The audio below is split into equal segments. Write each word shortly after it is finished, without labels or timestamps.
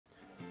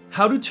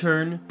How to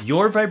turn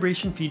your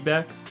vibration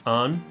feedback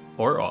on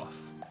or off.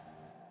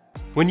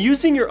 When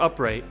using your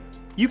upright,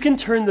 you can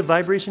turn the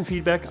vibration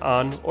feedback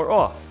on or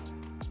off.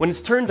 When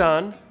it's turned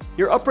on,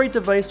 your upright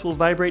device will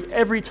vibrate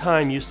every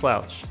time you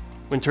slouch.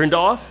 When turned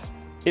off,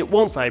 it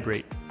won't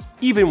vibrate,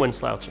 even when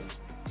slouching.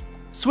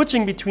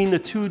 Switching between the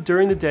two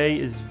during the day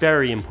is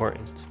very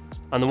important.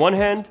 On the one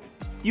hand,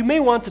 you may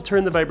want to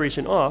turn the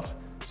vibration off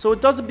so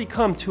it doesn't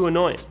become too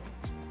annoying.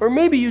 Or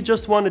maybe you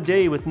just want a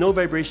day with no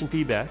vibration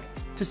feedback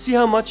to see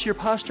how much your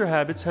posture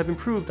habits have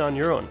improved on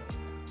your own.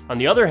 On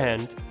the other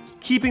hand,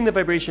 keeping the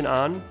vibration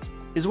on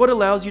is what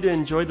allows you to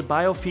enjoy the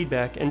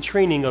biofeedback and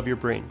training of your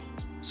brain,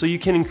 so you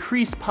can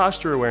increase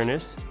posture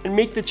awareness and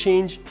make the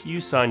change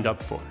you signed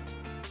up for.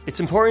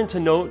 It's important to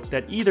note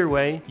that either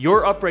way,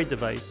 your upright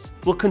device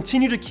will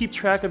continue to keep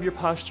track of your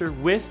posture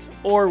with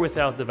or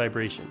without the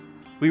vibration.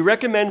 We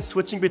recommend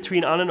switching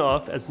between on and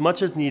off as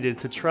much as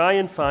needed to try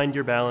and find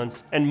your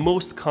balance and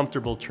most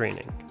comfortable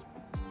training.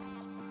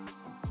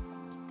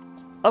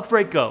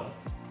 Upright Go,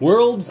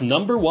 world's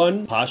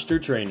 #1 posture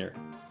trainer.